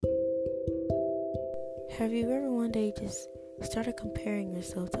Have you ever one day just started comparing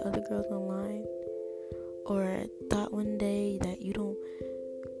yourself to other girls online? Or thought one day that you don't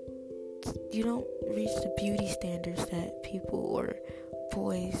reach the beauty standards that people or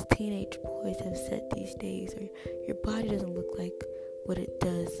boys, teenage boys have set these days, or your body doesn't look like what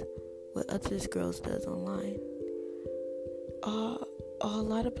other girls does online. A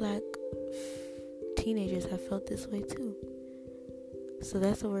lot of black teenagers have felt this way too. So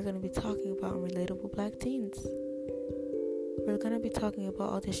that's what we're going to be talking about in Relatable Black Teens. We're going to be talking about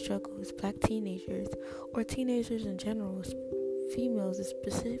all the struggles black teenagers, or teenagers in general, females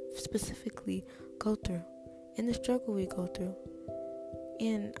specifically, go through, and the struggle we go through.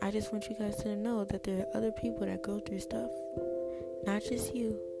 And I just want you guys to know that there are other people that go through stuff, not just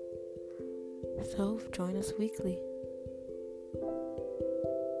you. So join us weekly.